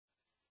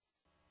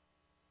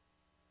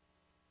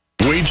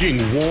Waging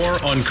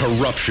war on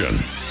corruption.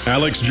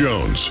 Alex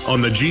Jones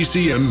on the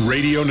GCN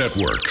Radio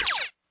Network.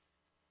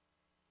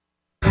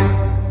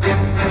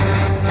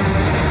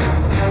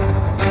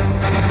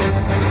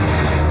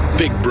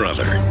 Big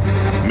Brother,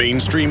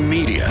 mainstream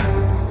media,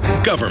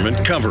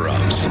 government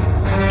cover-ups.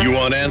 You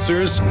want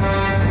answers?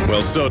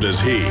 Well, so does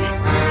he.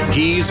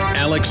 He's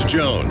Alex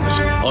Jones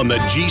on the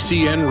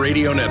GCN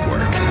Radio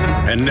Network.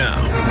 And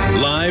now,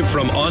 live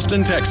from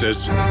Austin,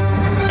 Texas,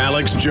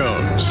 Alex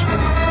Jones.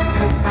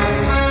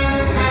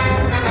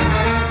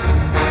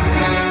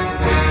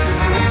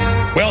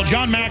 Well,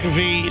 John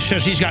McAfee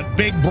says he's got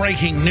big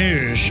breaking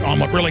news on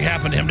what really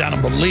happened to him down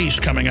in Belize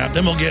coming up.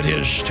 Then we'll get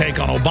his take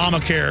on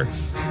Obamacare,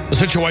 the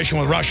situation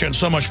with Russia, and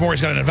so much more. He's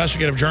got an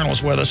investigative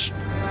journalist with us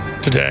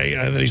today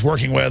that he's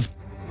working with.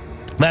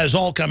 That is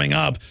all coming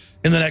up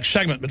in the next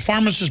segment. But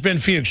pharmacist Ben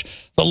Fuchs,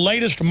 the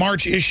latest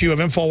March issue of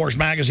InfoWars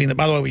magazine that,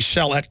 by the way, we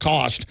sell at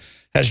cost,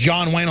 has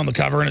John Wayne on the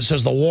cover, and it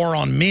says The War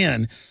on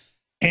Men.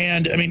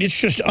 And, I mean, it's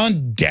just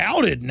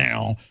undoubted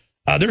now.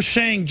 They're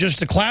saying just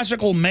the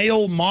classical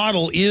male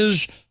model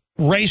is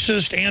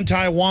racist,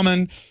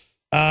 anti-woman.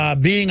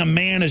 Being a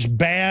man is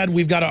bad.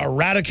 We've got to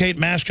eradicate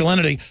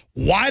masculinity.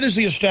 Why does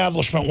the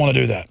establishment want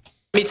to do that?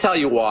 Let me tell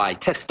you why.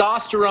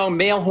 Testosterone,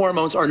 male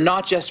hormones are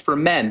not just for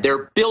men.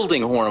 They're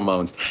building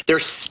hormones. They're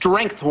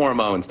strength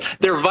hormones.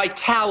 They're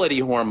vitality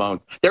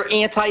hormones. They're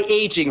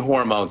anti-aging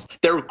hormones.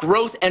 They're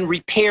growth and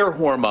repair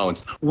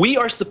hormones. We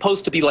are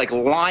supposed to be like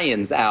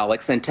lions,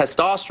 Alex, and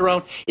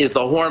testosterone is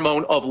the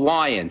hormone of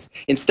lions.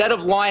 Instead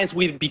of lions,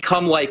 we've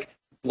become like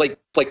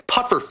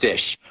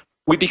pufferfish.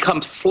 We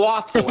become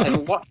slothful,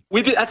 and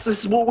this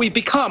is what we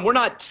become. We're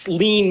not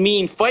lean,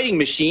 mean fighting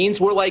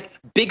machines. We're like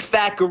big,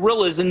 fat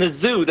gorillas in the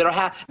zoo that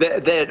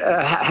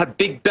have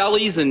big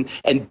bellies and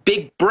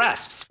big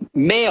breasts.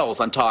 Males,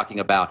 I'm talking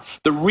about.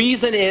 The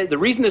reason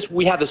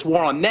we have this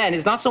war on men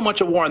is not so much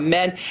a war on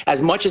men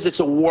as much as it's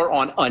a war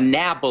on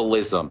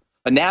anabolism.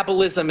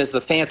 Anabolism is the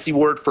fancy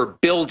word for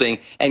building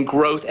and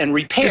growth and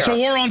repair. It's a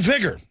war on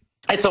vigor.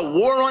 It's a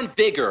war on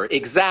vigor,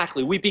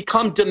 exactly. We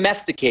become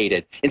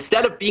domesticated.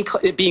 Instead of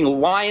being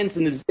lions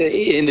in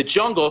the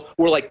jungle,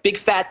 we're like big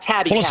fat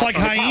tabby cats. Well, it's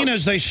like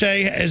hyenas, they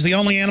say, is the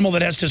only animal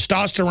that has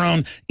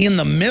testosterone in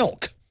the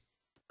milk.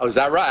 Oh, is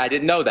that right? I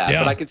didn't know that, yeah.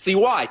 But I can see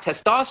why.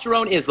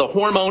 Testosterone is the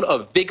hormone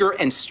of vigor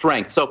and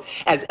strength. So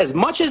as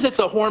much as it's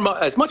a hormone,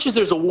 as much as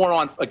there's a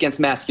war against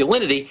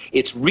masculinity,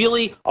 it's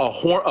really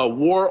a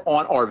war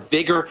on our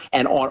vigor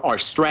and on our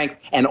strength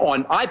and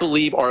on, I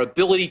believe, our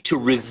ability to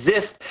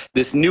resist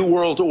this new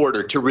world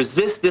order, to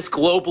resist this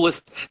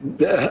globalist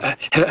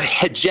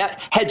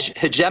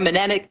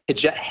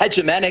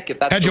hegemonic, if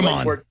that's the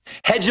right word.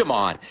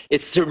 Hegemon.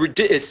 It's to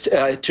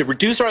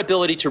reduce our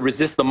ability to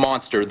resist the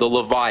monster, the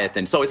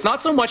Leviathan. So it's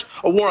not so much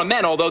a war on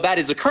men, although that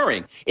is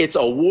occurring. It's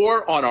a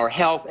war on our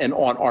health and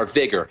on our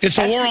vigor. It's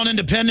a war on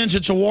independence.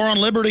 It's a war on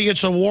liberty.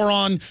 It's a war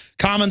on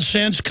common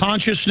sense,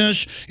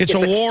 consciousness. It's a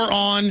war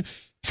on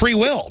free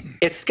will.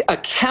 It's a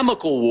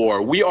chemical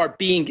war.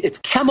 It's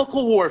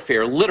chemical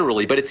warfare,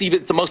 literally, but it's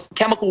the most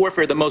chemical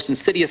warfare, the most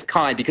insidious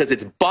kind, because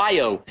it's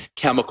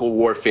biochemical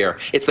warfare.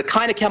 It's the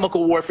kind of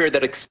chemical warfare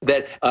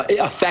that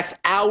affects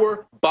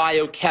our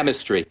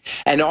biochemistry.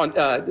 And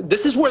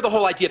this is where the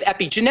whole idea of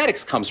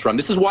epigenetics comes from.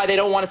 This is why they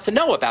don't want us to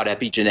know about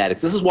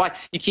epigenetics. This is why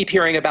you keep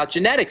hearing about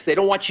genetics. They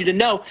don't want you to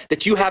know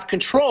that you have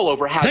control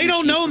over how they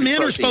don't know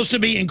men are supposed to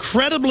be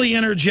incredibly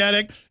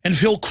energetic and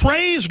feel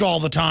crazed all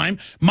the time.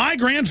 My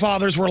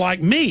grandfathers were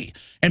like me.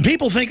 And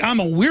people think I'm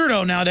a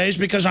weirdo nowadays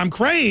because I'm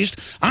crazed.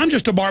 I'm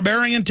just a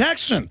barbarian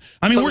Texan.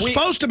 I mean, we're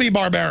supposed to be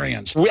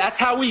barbarians. That's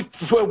how we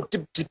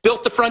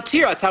built the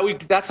frontier. That's how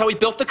we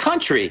built the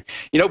country.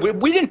 You know,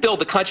 we didn't build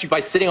the country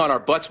by sitting on our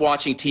butts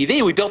watching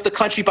TV. We built the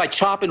country by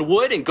chopping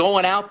wood and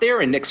going out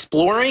there and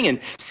exploring and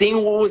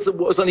seeing what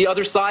was on the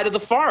other side of the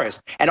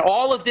forest. And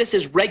all of this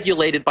is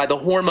regulated by the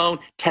hormone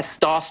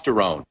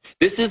testosterone.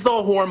 This is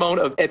the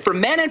hormone for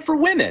men and for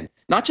women.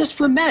 Not just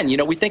for men. You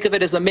know, we think of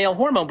it as a male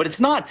hormone, but it's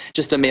not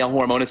just a male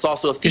hormone. It's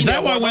also a female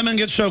hormone. Is that why women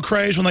get so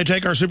crazed when they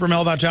take our super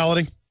male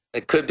vitality?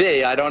 It could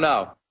be. I don't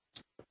know.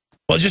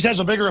 Well, it just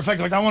has a bigger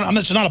effect. Like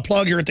it's not a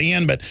plug here at the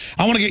end, but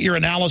I want to get your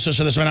analysis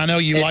of this. I mean, I know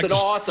you like this.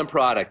 It's an awesome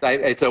product.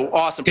 It's an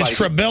awesome product. It's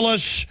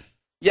Tribulus.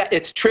 Yeah,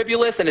 it's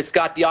Tribulus, and it's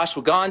got the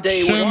ashwagandha.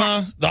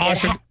 Suma,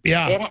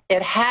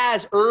 It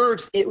has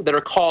herbs that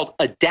are called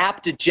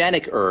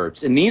adaptogenic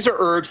herbs, and these are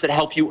herbs that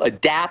help you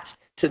adapt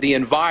to the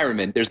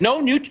environment. There's no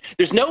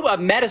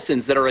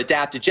medicines that are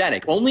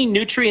adaptogenic. Only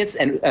nutrients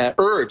and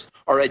herbs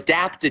are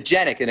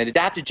adaptogenic. And an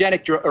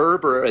adaptogenic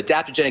herb or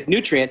adaptogenic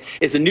nutrient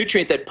is a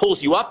nutrient that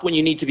pulls you up when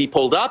you need to be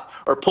pulled up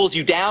or pulls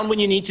you down when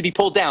you need to be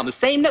pulled down. The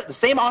same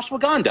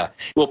ashwagandha.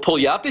 It will pull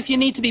you up if you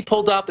need to be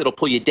pulled up. It'll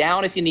pull you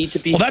down if you need to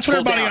be pulled down. Well, that's what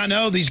everybody I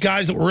know, these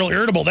guys that were real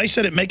irritable, they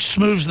said it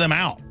smooths them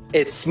out.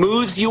 It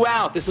smooths you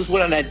out. This is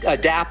what an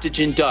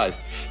adaptogen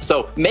does.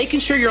 So making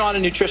sure you're on a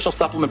nutritional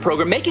supplement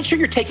program, making sure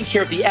you're taking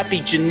care of the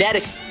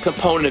epigenetic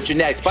component of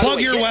genetics.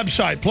 Plug your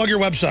website. Plug your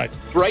website.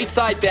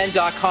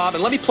 BrightSideBen.com.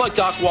 And let me plug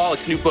Doc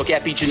Wallach's new book,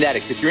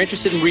 Epigenetics. If you're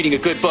interested in reading a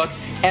good book,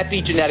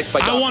 Epigenetics by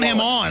Doc Wallach. I want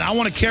him on. I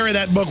want to carry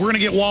that book. We're going to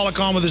get Wallach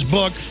on with his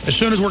book as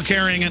soon as we're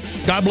carrying it.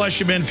 God bless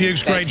you, Ben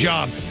Fuchs. Great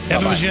job.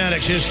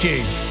 Epigenetics is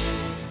key.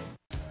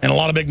 And a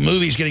lot of big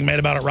movies getting made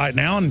about it right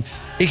now. And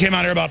he came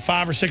out here about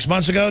 5 or 6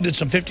 months ago, did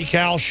some 50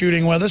 cal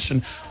shooting with us,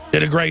 and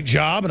did a great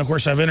job. And, of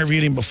course, I've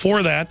interviewed him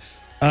before that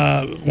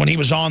when he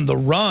was on the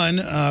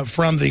run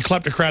from the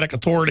kleptocratic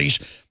authorities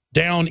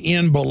down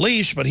in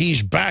Belize. But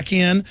he's back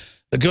in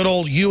the good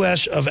old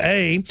U.S. of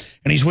A., and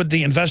he's with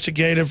the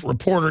investigative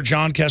reporter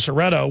John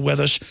Casaretto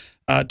with us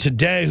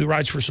today, who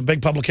writes for some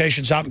big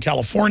publications out in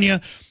California.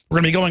 We're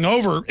going to be going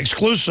over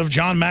exclusive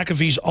John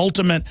McAfee's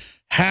Ultimate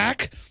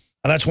Hack.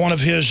 That's one of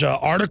his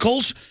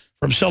articles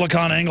from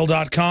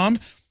SiliconAngle.com,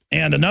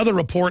 and another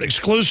report,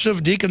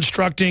 exclusive,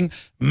 deconstructing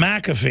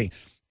McAfee.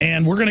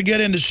 And we're going to get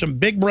into some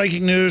big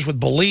breaking news with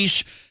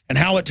Belize and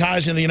how it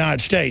ties into the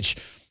United States.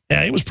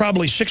 It was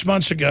probably 6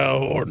 months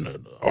ago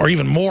or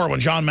even more when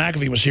John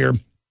McAfee was here,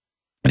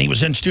 and he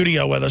was in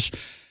studio with us.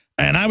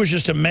 And I was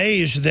just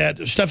amazed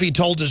that stuff he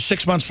told us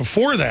 6 months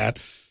before that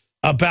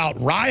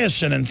about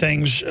Ryerson and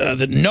things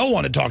that no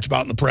one had talked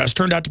about in the press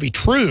turned out to be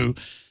true.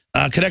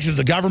 Connected to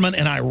the government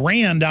and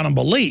Iran down in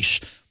Belize.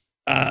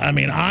 I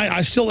mean,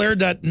 I still aired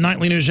that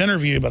nightly news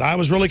interview, but I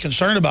was really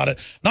concerned about it.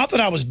 Not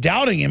that I was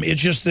doubting him,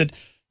 it's just that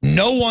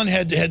no one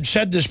had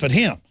said this but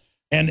him.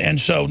 And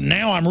so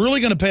now I'm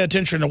really going to pay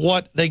attention to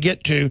what they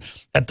get to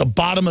at the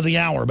bottom of the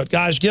hour. But,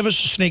 guys, give us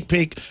a sneak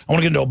peek. I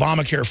want to get into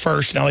Obamacare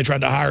first, and how they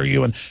tried to hire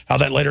you and how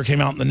that later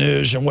came out in the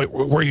news and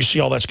where you see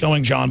all that's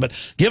going, John. But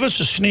give us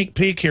a sneak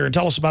peek here and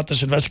tell us about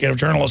this investigative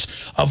journalist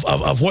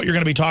of what you're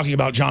going to be talking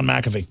about, John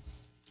McAfee.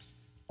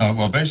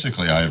 Well,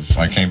 basically,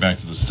 I came back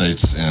to the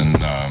States in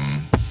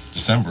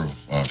December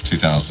of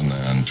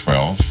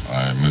 2012.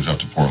 I moved up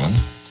to Portland.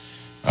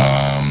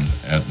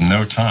 At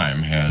no time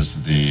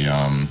has the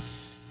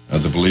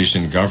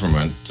Belizean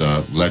government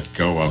let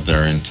go of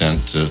their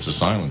intent to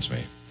silence me,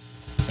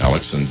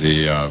 Alex. And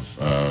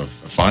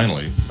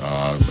finally,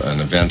 an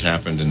event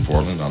happened in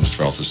Portland on the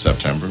 12th of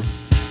September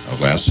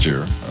of last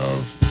year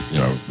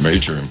of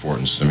major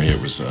importance to me.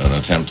 It was an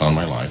attempt on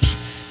my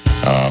life.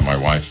 My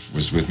wife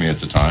was with me at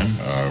the time.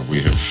 We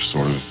have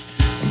sort of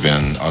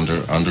been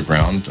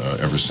underground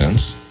ever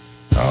since.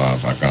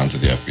 I've gone to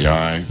the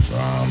FBI.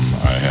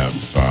 I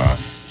have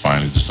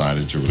finally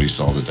decided to release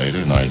all the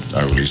data, and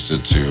I released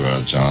it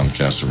to John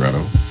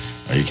Casaretto.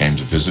 He came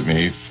to visit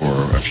me for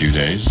a few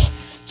days,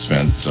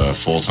 spent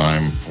full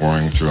time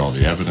pouring through all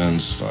the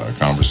evidence,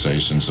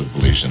 conversations of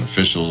Belizean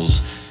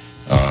officials,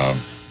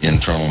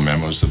 internal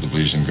memos of the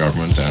Belizean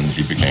government, and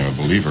he became a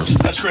believer.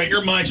 That's great.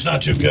 Your mic's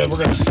not too good.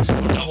 We're going to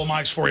double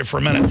mics for you for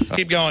a minute.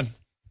 Keep going.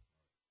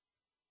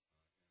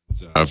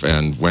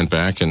 And went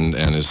back and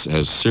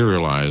has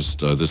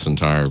serialized this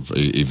entire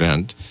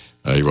event.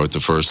 He wrote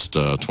the first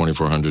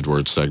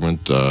 2,400-word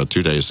segment 2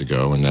 days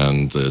ago, and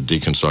then the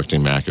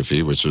Deconstructing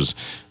McAfee, which was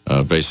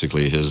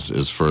basically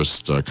his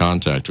first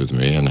contact with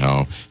me, and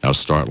how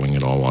startling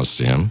it all was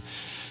to him.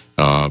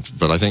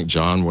 But I think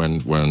John,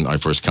 when I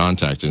first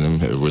contacted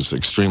him, was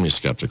extremely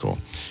skeptical.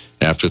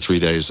 After 3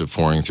 days of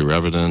pouring through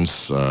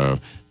evidence,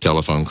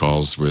 telephone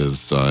calls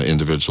with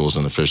individuals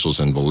and officials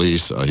in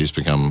Belize, he's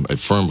become a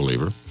firm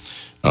believer.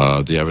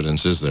 The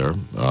evidence is there,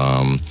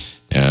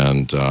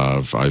 and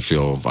I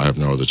feel I have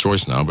no other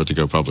choice now but to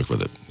go public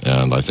with it.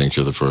 And I think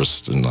you're the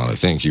first, and I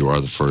think you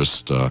are the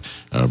first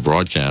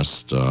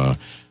broadcast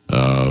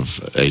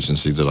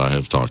agency that I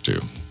have talked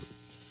to.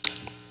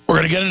 We're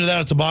going to get into that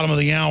at the bottom of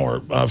the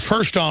hour.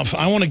 First off,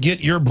 I want to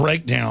get your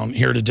breakdown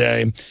here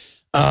today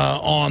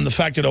on the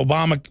fact that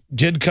Obama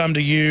did come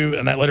to you,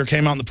 and that letter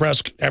came out in the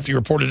press after you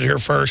reported it here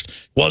first.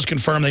 It was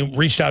confirmed they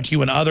reached out to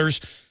you and others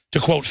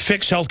to, quote,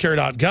 fix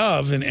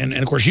healthcare.gov. And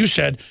of course, you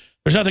said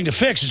there's nothing to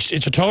fix.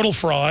 It's a total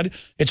fraud.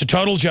 It's a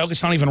total joke.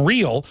 It's not even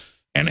real.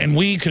 And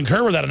we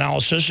concur with that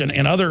analysis,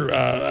 and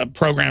other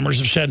programmers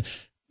have said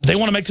they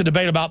want to make the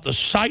debate about the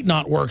site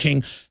not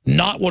working,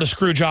 not what a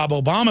screw job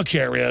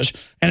Obamacare is,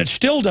 and it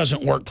still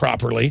doesn't work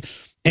properly.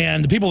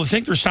 And the people that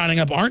think they're signing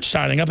up aren't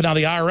signing up, and now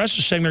the IRS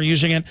is saying they're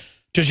using it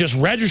to just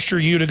register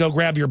you to go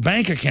grab your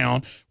bank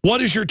account.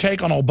 What is your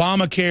take on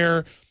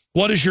Obamacare?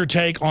 What is your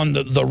take on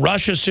the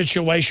Russia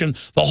situation,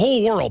 the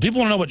whole world? People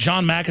want to know what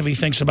John McAfee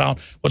thinks about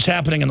what's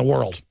happening in the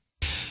world.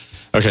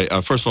 Okay,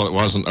 first of all, it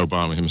wasn't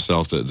Obama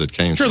himself that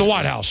came. Sure, the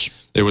White House.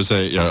 It was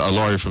a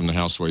lawyer from the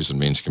House Ways and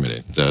Means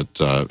Committee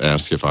that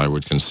asked if I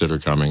would consider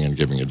coming and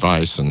giving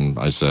advice, and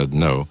I said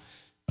no,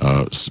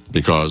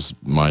 because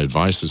my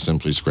advice is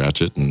simply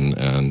scratch it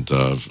and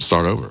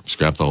start over,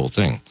 scrap the whole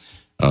thing.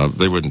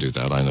 They wouldn't do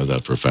that. I know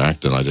that for a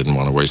fact, and I didn't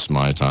want to waste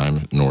my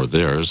time nor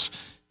theirs,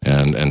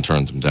 and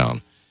turned them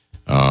down.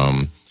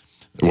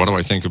 What do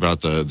I think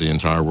about the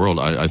entire world?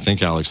 I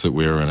think, Alex, that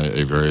we're in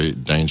a very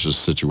dangerous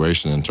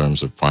situation in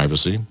terms of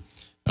privacy.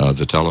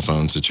 the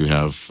telephones that you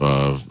have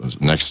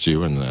next to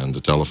you and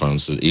the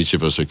telephones that each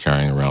of us are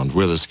carrying around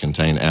with us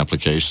contain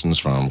applications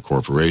from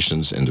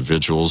corporations,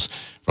 individuals,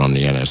 from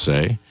the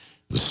NSA,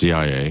 the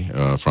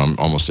CIA, from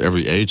almost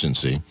every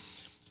agency.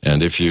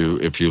 And if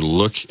you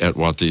look at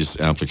what these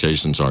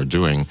applications are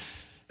doing,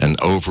 an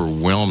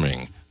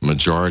overwhelming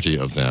majority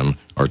of them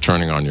are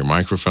turning on your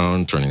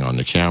microphone, turning on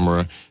the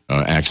camera,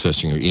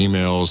 accessing your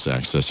emails,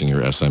 accessing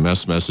your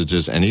SMS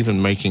messages, and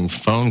even making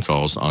phone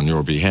calls on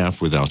your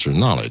behalf without your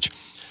knowledge.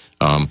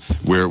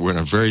 We're in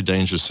a very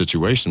dangerous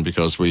situation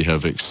because we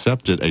have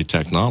accepted a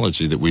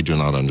technology that we do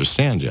not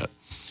understand yet.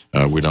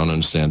 We don't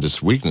understand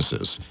its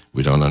weaknesses.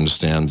 We don't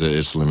understand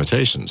its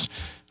limitations.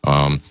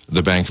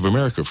 The Bank of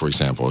America, for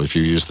example, if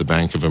you use the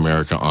Bank of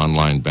America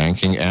online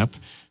banking app,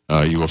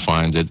 you will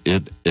find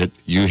that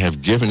you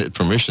have given it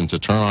permission to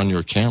turn on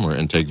your camera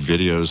and take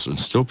videos and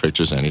still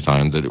pictures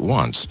anytime that it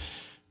wants.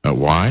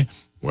 Why?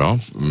 Well,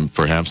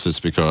 perhaps it's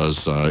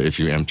because if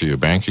you empty your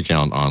bank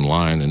account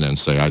online and then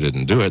say, I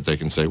didn't do it, they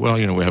can say, well,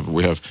 you know,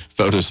 we have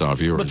photos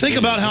of you. But think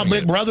about how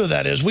Big Brother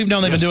that is. We've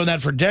known they've been doing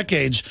that for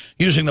decades,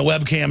 using the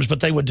webcams, but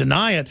they would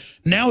deny it.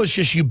 Now it's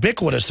just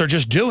ubiquitous. They're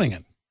just doing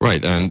it.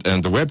 Right, and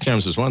the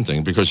webcams is one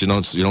thing because you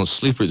don't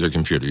sleep with your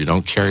computer. You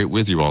don't carry it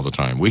with you all the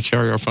time. We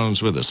carry our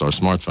phones with us, our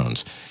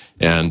smartphones.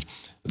 And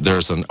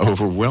there's an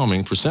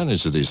overwhelming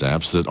percentage of these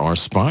apps that are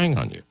spying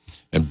on you,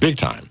 and big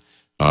time.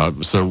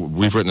 So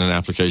we've written an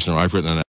application, or I've written an